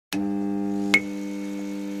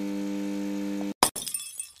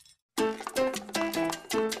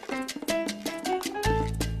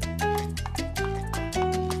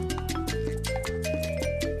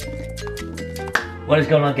What is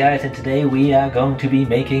going on, guys? And today we are going to be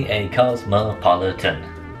making a Cosmopolitan.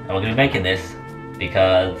 And we're going to be making this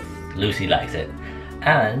because Lucy likes it.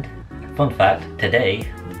 And, fun fact, today,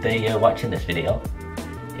 the day you're watching this video,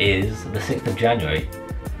 is the 6th of January,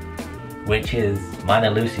 which is mine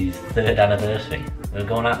and Lucy's 3rd anniversary. We're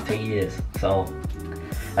going out 3 years, so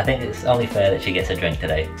I think it's only fair that she gets a drink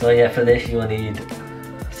today. So yeah, for this you will need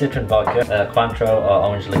citron vodka, Cointreau or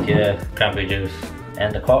orange liqueur, cranberry juice,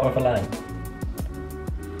 and a quarter of a lime.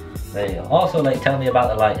 There you go. Also, tell me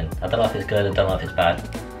about the lighting. I don't know if it's good, I don't know if it's bad.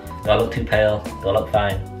 Do I look too pale? Do I look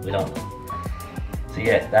fine? We don't know. So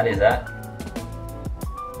yeah, that is that.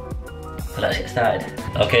 So let's get started.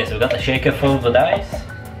 Okay, so we've got the shaker filled with ice.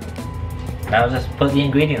 Now just put the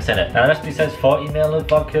ingredients in it. Now the recipe says 40 ml of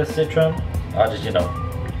vodka citron, or just, you know,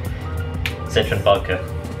 citron vodka.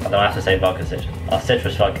 I don't have to say vodka citron, or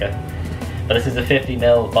citrus vodka. But this is a 50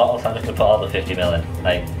 ml bottle, so I'm just gonna put all the 50 ml in.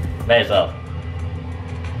 May as well.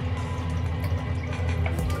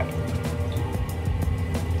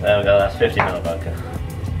 There we go, that's 50 ml vodka.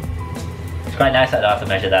 It's quite nice that I don't have to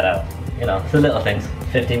measure that out. You know, it's the little things.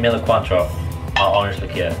 50 ml of Cointreau, or orange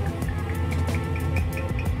liqueur.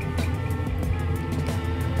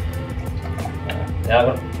 Yeah, I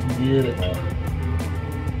got a little bit more.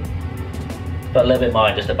 Put a little bit more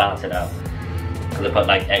in just to balance it out. Because I put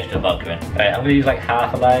extra vodka in. Right, I'm going to use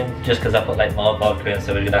half a lime just because I put more vodka in,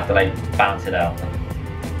 so we're going to have to balance it out.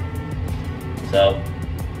 So,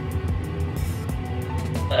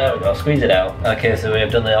 there we go, squeeze it out. Okay, so we've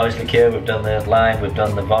done the orange liqueur, we've done the lime, we've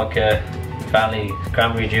done the vodka, finally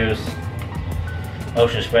cranberry juice,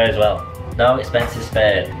 ocean spray as well. No expenses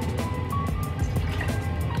spared.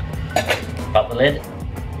 Pop the lid,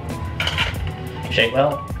 shake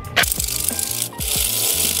well.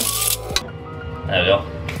 There we go.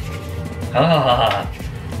 Ah,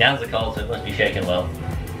 the hands are cold, so it must be shaking well.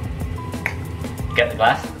 Get the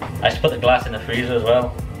glass. I just put the glass in the freezer as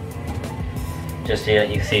well. Just so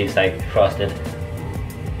you can see it's frosted.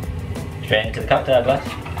 Straight into the cocktail glass.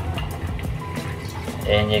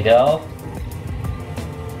 In you go.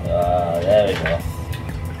 Oh, there we go.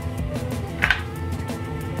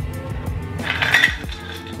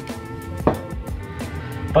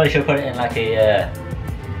 Probably should put it in a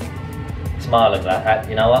smaller glass.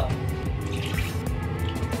 You know what?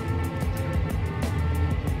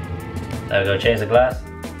 There we go. Change the glass.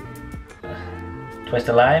 Twist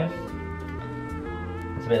the lime.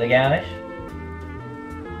 It's a bit of garnish.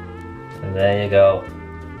 And there you go.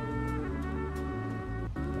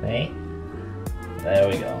 See? There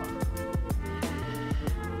we go.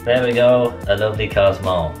 There we go. A lovely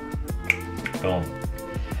Cosmo. Boom.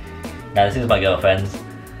 Now this is my girlfriend's,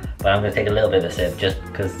 but I'm going to take a little bit of a sip just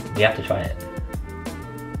because we have to try it.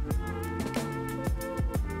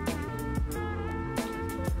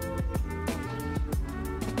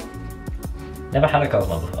 Never had a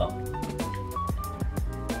Cosmo before.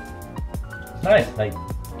 Nice,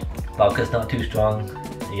 vodka's not too strong,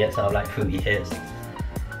 you get sort of fruity hits.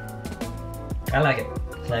 I like it,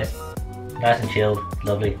 it's nice. Nice and chilled,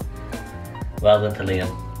 lovely. Well done to Liam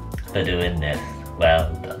for doing this,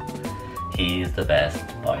 well done. He's the best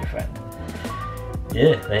boyfriend.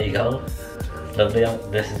 Yeah, there you go. Lovely.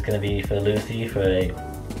 This is going to be for Lucy for a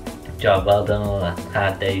job well done on a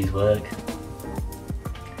hard day's work.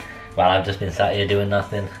 While I've just been sat here doing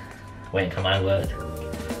nothing, waiting for my work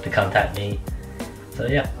to contact me. So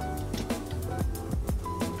yeah,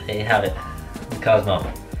 there you have it. The Cosmo.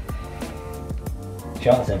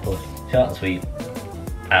 Short and simple, short and sweet.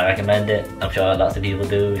 I recommend it. I'm sure lots of people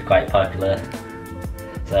do. It's quite popular.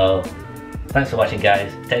 So thanks for watching,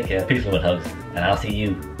 guys. Take care, peace, love and hugs, and I'll see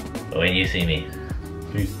you when you see me.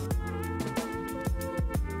 Peace.